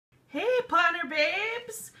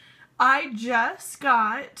babes. I just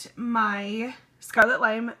got my Scarlet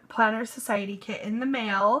Lime Planner Society kit in the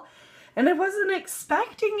mail and I wasn't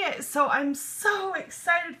expecting it, so I'm so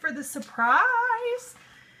excited for the surprise.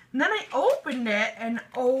 And then I opened it and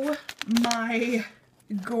oh my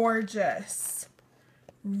gorgeous.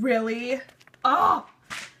 Really? Oh,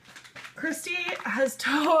 Christy has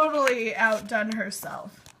totally outdone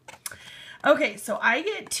herself. Okay, so I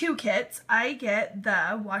get two kits. I get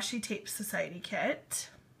the Washi Tape Society kit.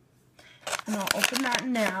 And I'll open that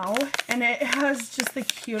now. And it has just the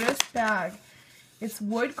cutest bag. It's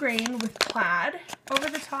wood grain with plaid over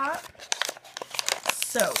the top.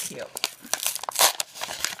 So cute.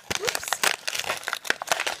 Oops.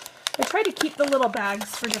 I try to keep the little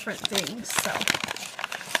bags for different things, so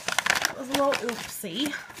that was a little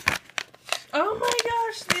oopsie. Oh my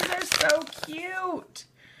gosh, these are so cute.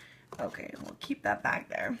 Okay, we'll keep that bag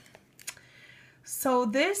there. So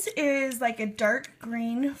this is like a dark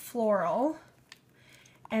green floral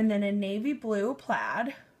and then a navy blue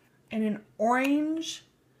plaid and an orange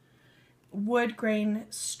wood grain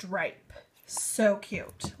stripe. So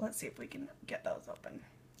cute. Let's see if we can get those open.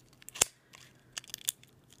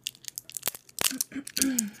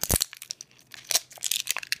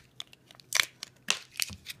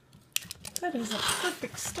 That is a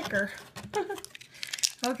perfect sticker.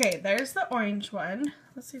 Okay, there's the orange one.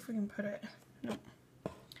 Let's see if we can put it. Nope.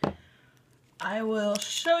 I will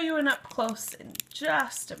show you an up close in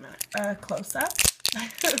just a minute. Close up.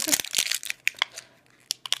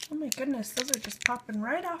 Oh my goodness, those are just popping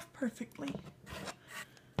right off perfectly.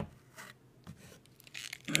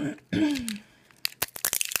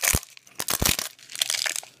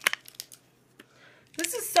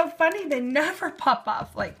 This is so funny, they never pop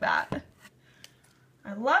off like that.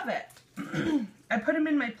 I love it. I put them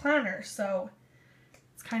in my planner, so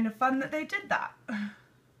it's kind of fun that they did that.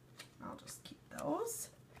 I'll just keep those.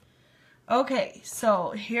 Okay,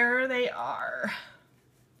 so here they are.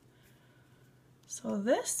 So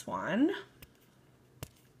this one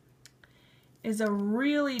is a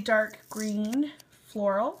really dark green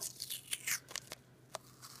floral.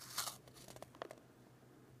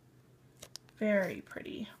 Very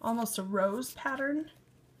pretty, almost a rose pattern.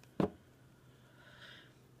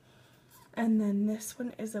 And then this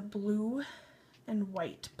one is a blue and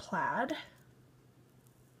white plaid.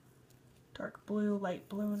 Dark blue, light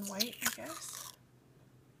blue, and white, I guess.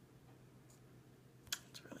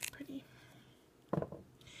 It's really pretty.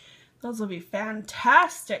 Those will be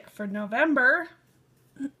fantastic for November.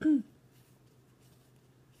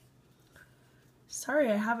 Sorry,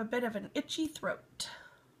 I have a bit of an itchy throat.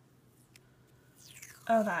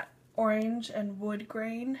 Oh, that orange and wood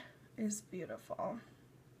grain is beautiful.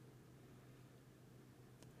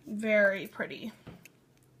 Very pretty.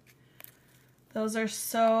 Those are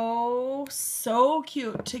so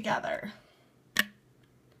cute together.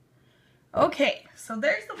 Okay, so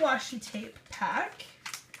there's the washi tape pack.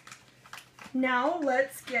 Now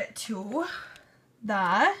let's get to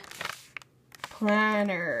the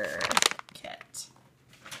planner kit.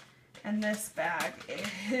 And this bag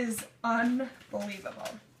is unbelievable.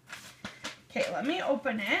 Okay, let me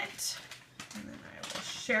open it and then I will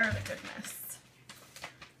share the goodness.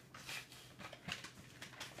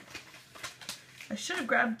 I should have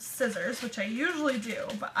grabbed scissors, which I usually do,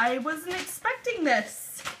 but I wasn't expecting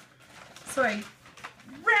this. So I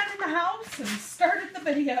ran in the house and started the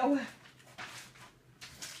video.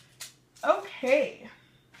 Okay.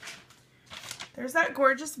 There's that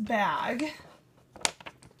gorgeous bag.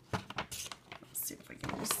 Let's see if we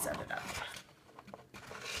can just set it up.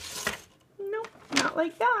 Nope, not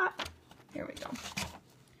like that. Here we go.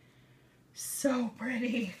 So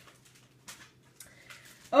pretty.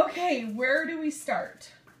 Okay, where do we start?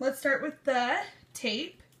 Let's start with the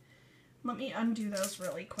tape. Let me undo those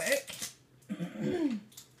really quick.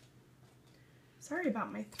 Sorry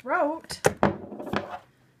about my throat.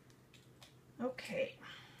 Okay.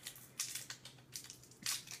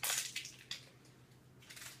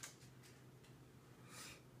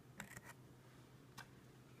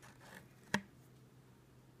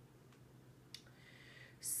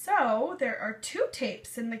 So, there are two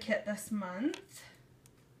tapes in the kit this month.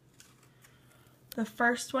 The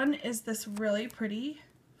first one is this really pretty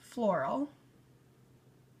floral.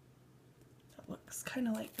 That looks kind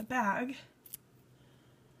of like the bag.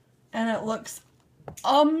 And it looks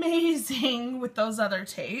amazing with those other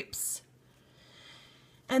tapes.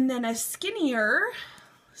 And then a skinnier,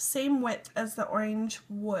 same width as the orange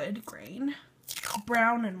wood grain,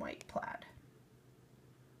 brown and white plaid.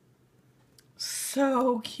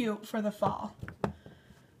 So cute for the fall.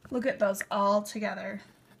 Look at those all together.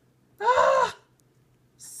 Ah!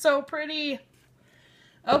 So pretty.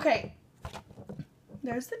 Okay,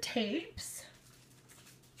 there's the tapes.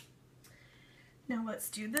 Now let's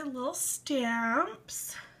do the little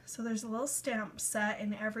stamps. So there's a little stamp set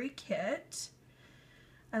in every kit.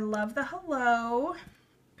 I love the hello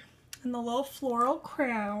and the little floral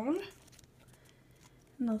crown.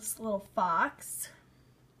 And this little fox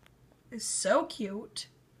is so cute.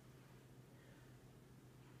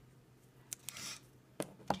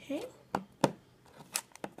 Okay.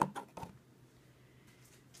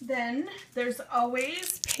 Then there's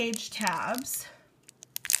always page tabs.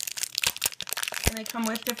 And they come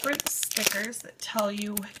with different stickers that tell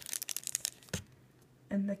you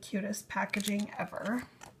in the cutest packaging ever.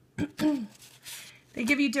 They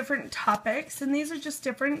give you different topics, and these are just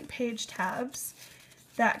different page tabs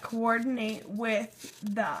that coordinate with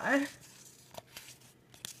the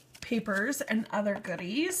papers and other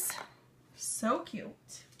goodies. So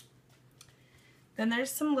cute. Then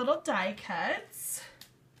there's some little die cuts.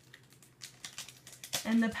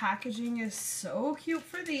 And the packaging is so cute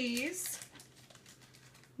for these.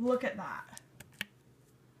 Look at that.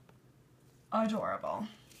 Adorable.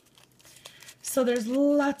 So there's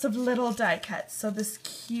lots of little die cuts. So this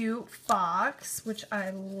cute fox, which I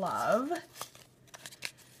love.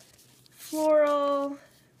 Floral.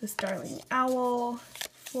 This darling owl.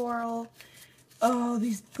 Floral. Oh,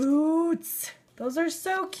 these boots. Those are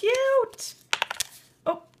so cute.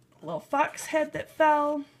 Oh, a little fox head that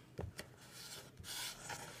fell.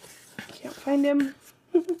 Can't find him.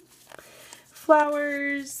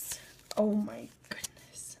 Flowers. Oh my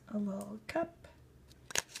goodness. A little cup.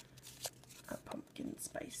 A pumpkin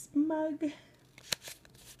spice mug.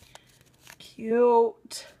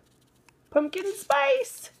 Cute. Pumpkin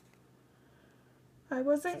spice. I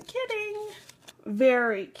wasn't kidding.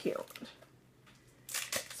 Very cute.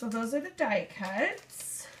 So those are the die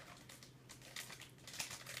cuts.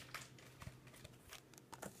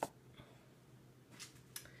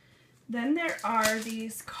 Then there are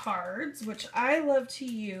these cards, which I love to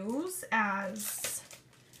use as,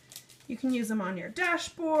 you can use them on your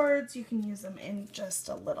dashboards, you can use them in just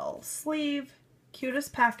a little sleeve.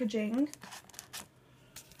 Cutest packaging.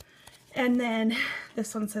 And then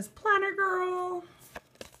this one says Planner Girl.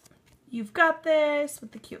 You've got this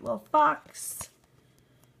with the cute little fox.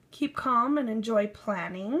 Keep calm and enjoy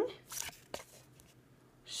planning.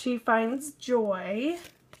 She finds joy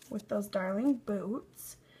with those darling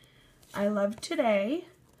boots. I love today.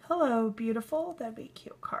 Hello, beautiful. That'd be a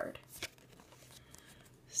cute card.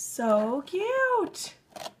 So cute.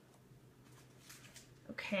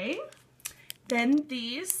 Okay. Then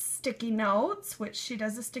these sticky notes, which she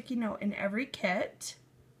does a sticky note in every kit.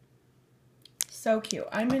 So cute.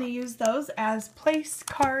 I'm going to use those as place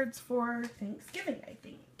cards for Thanksgiving, I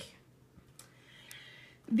think.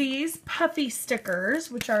 These puffy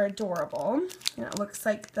stickers, which are adorable. And it looks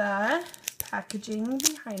like the packaging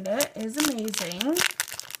behind it is amazing.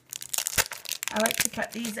 I like to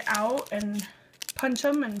cut these out and punch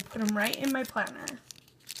them and put them right in my planner.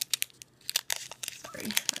 Sorry, I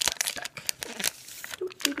got stuck.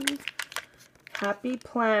 Happy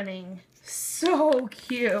planning. So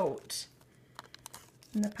cute.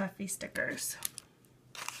 And the puffy stickers.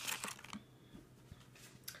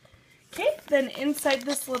 Okay, then inside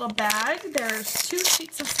this little bag, there's 2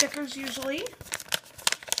 sheets of stickers usually.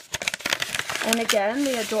 And again,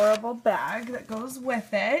 the adorable bag that goes with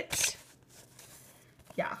it.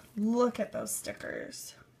 Yeah, look at those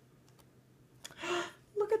stickers.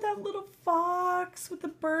 Look at that little fox with the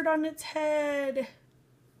bird on its head.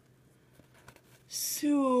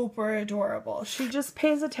 Super adorable. She just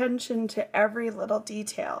pays attention to every little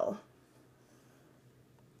detail.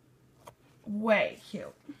 Way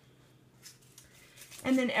cute.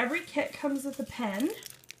 And then every kit comes with a pen.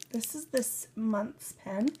 This is this month's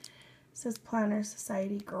pen. It says Planner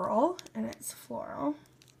Society Girl, and it's floral.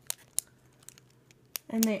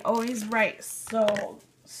 And they always write so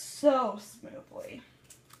smoothly.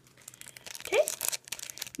 Okay.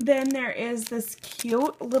 Then there is this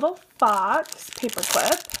cute little fox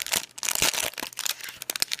paperclip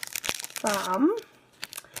from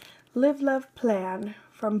Live, Love, Plan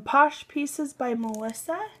from Posh Pieces by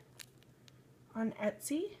Melissa on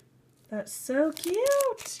Etsy. That's so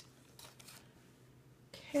cute.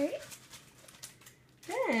 Okay.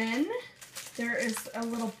 Then there is a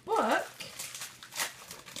little book.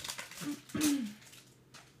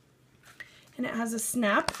 And it has a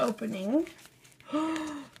snap opening.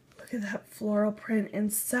 Look at that floral print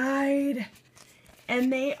inside.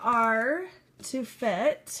 And they are to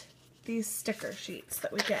fit these sticker sheets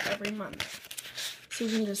that we get every month. So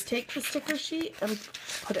you can just take the sticker sheet and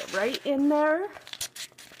put it right in there.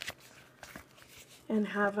 and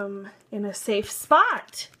have them in a safe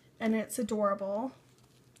spot. And it's adorable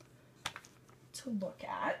to look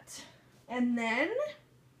at. And then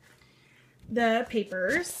the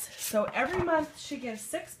papers. So every month she gets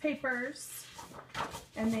 6 papers,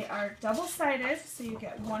 and they are double-sided, so you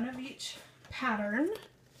get one of each pattern.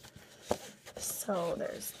 So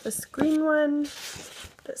there's this green one,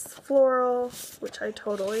 this floral, which I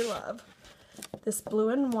totally love, this blue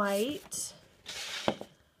and white.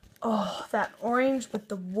 Oh, that orange with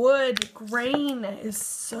the wood grain is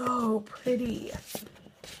so pretty.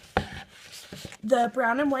 The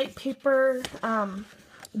brown and white paper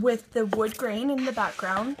with the wood grain in the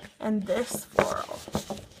background, and this floral.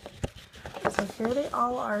 So here they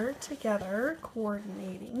all are together,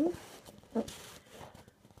 coordinating.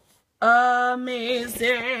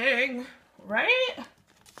 Amazing, right?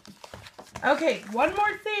 Okay, one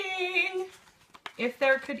more thing. If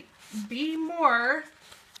there could be more,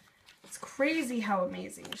 it's crazy how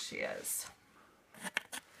amazing she is.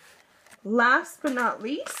 Last but not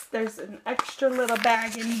least, there's an extra little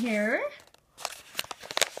bag in here.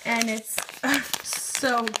 And it's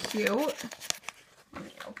so cute. Let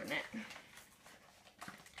me open it.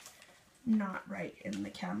 Not right in the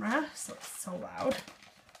camera, so it's so loud.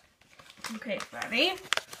 Okay, ready?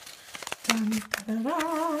 Dun, dun, dun,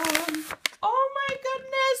 dun. Oh my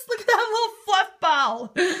goodness, look at that little fluff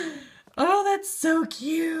ball. Oh, that's so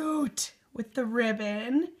cute. With the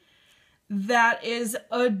ribbon. That is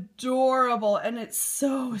adorable, and it's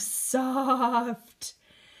so soft.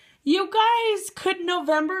 You guys, could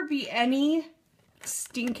November be any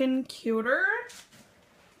stinking cuter?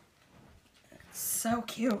 It's so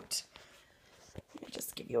cute. Let me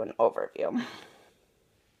just give you an overview.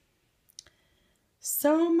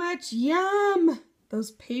 So much yum.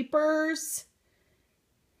 Those papers.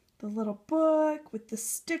 The little book with the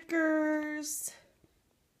stickers.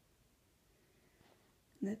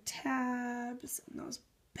 And the tabs. And those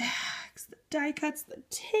bags. The die cuts. The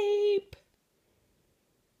tape.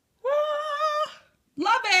 Ah,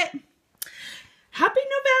 love it. Happy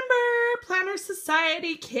November, Planner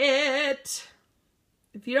Society kit.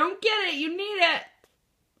 If you don't get it, you need it.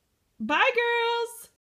 Bye, girls.